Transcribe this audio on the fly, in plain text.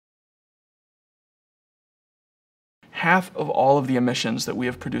half of all of the emissions that we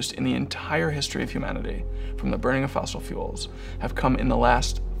have produced in the entire history of humanity from the burning of fossil fuels have come in the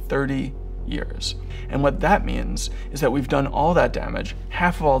last 30 years. And what that means is that we've done all that damage,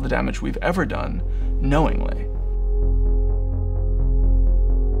 half of all the damage we've ever done, knowingly.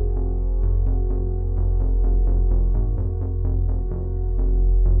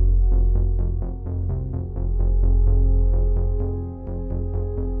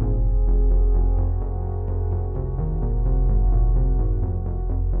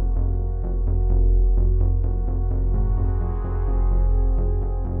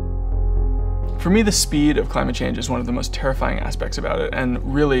 For me, the speed of climate change is one of the most terrifying aspects about it,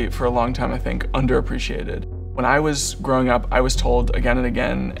 and really, for a long time, I think, underappreciated. When I was growing up, I was told again and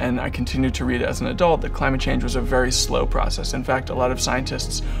again, and I continued to read as an adult, that climate change was a very slow process. In fact, a lot of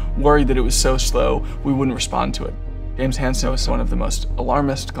scientists worried that it was so slow, we wouldn't respond to it. James Hansen was one of the most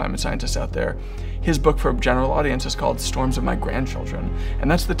alarmist climate scientists out there. His book for a general audience is called Storms of My Grandchildren,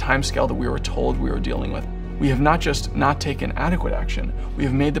 and that's the timescale that we were told we were dealing with. We have not just not taken adequate action, we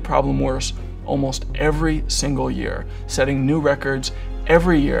have made the problem worse almost every single year, setting new records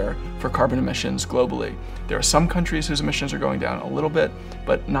every year for carbon emissions globally. There are some countries whose emissions are going down a little bit,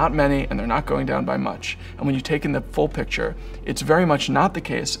 but not many, and they're not going down by much. And when you take in the full picture, it's very much not the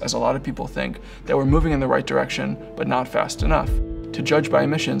case, as a lot of people think, that we're moving in the right direction, but not fast enough. To judge by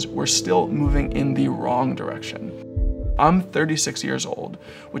emissions, we're still moving in the wrong direction. I'm 36 years old,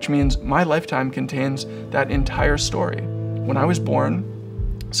 which means my lifetime contains that entire story. When I was born,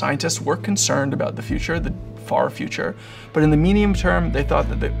 scientists were concerned about the future, the far future, but in the medium term, they thought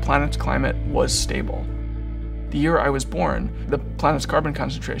that the planet's climate was stable. The year I was born, the planet's carbon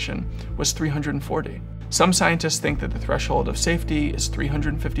concentration was 340. Some scientists think that the threshold of safety is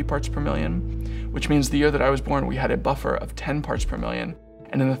 350 parts per million, which means the year that I was born, we had a buffer of 10 parts per million.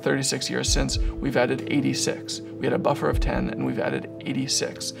 And in the 36 years since, we've added 86. We had a buffer of 10 and we've added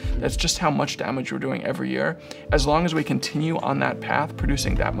 86. That's just how much damage we're doing every year. As long as we continue on that path,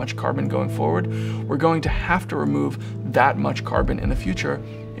 producing that much carbon going forward, we're going to have to remove that much carbon in the future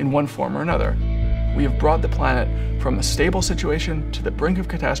in one form or another. We have brought the planet from a stable situation to the brink of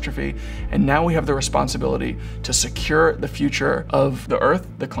catastrophe, and now we have the responsibility to secure the future of the Earth,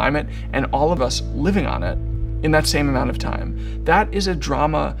 the climate, and all of us living on it in that same amount of time. That is a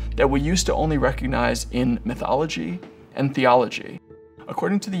drama that we used to only recognize in mythology and theology.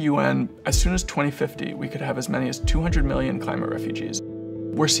 According to the UN, as soon as 2050, we could have as many as 200 million climate refugees.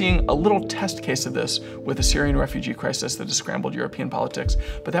 We're seeing a little test case of this with the Syrian refugee crisis that has scrambled European politics,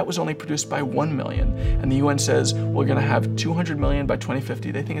 but that was only produced by 1 million. And the UN says we're gonna have 200 million by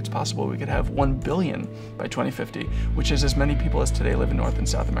 2050. They think it's possible we could have 1 billion by 2050, which is as many people as today live in North and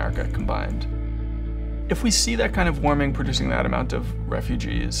South America combined. If we see that kind of warming producing that amount of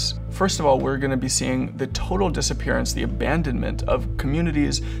refugees, first of all, we're going to be seeing the total disappearance, the abandonment of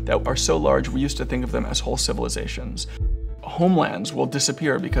communities that are so large we used to think of them as whole civilizations. Homelands will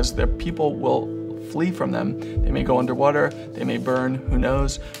disappear because their people will flee from them. They may go underwater, they may burn, who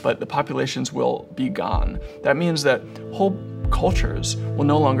knows, but the populations will be gone. That means that whole cultures will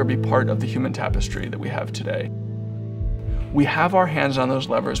no longer be part of the human tapestry that we have today. We have our hands on those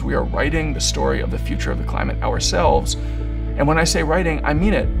levers. We are writing the story of the future of the climate ourselves. And when I say writing, I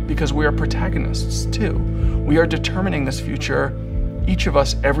mean it because we are protagonists too. We are determining this future, each of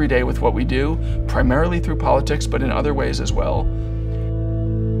us every day with what we do, primarily through politics, but in other ways as well.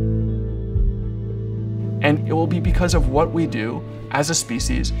 And it will be because of what we do as a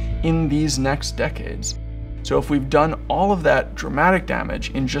species in these next decades. So if we've done all of that dramatic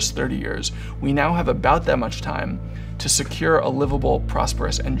damage in just 30 years, we now have about that much time to secure a livable,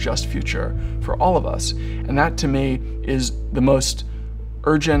 prosperous, and just future for all of us. And that, to me, is the most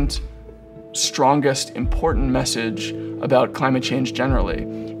urgent, strongest, important message about climate change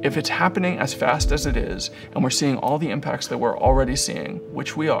generally. If it's happening as fast as it is, and we're seeing all the impacts that we're already seeing,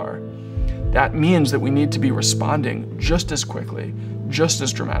 which we are, that means that we need to be responding just as quickly, just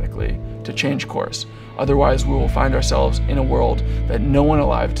as dramatically to change course. Otherwise, we will find ourselves in a world that no one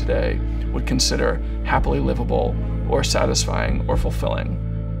alive today would consider happily livable or satisfying or fulfilling.